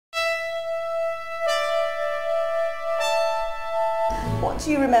What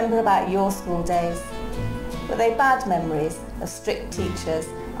do you remember about your school days? Were they bad memories of strict teachers,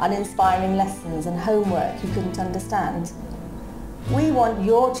 uninspiring lessons and homework you couldn't understand? We want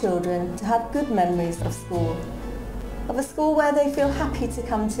your children to have good memories of school, of a school where they feel happy to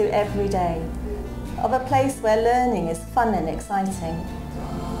come to every day, of a place where learning is fun and exciting,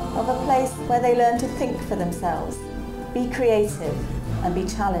 of a place where they learn to think for themselves, be creative and be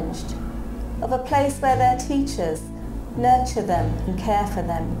challenged, of a place where their teachers nurture them and care for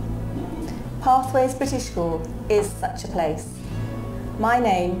them. Pathways British School is such a place. My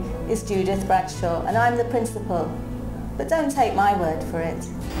name is Judith Bradshaw and I'm the principal, but don't take my word for it.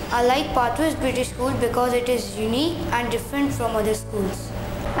 I like Pathways British School because it is unique and different from other schools.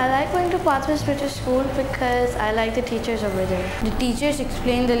 I like going to Pathways British School because I like the teachers over there. The teachers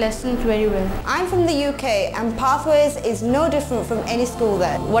explain the lessons very well. I'm from the UK and Pathways is no different from any school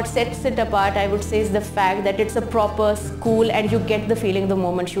there. What sets it apart, I would say, is the fact that it's a proper school and you get the feeling the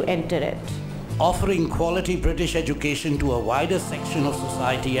moment you enter it. Offering quality British education to a wider section of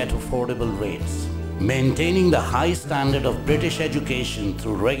society at affordable rates. Maintaining the high standard of British education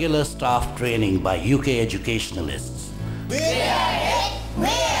through regular staff training by UK educationalists. We are it, we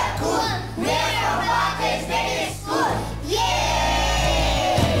are cool.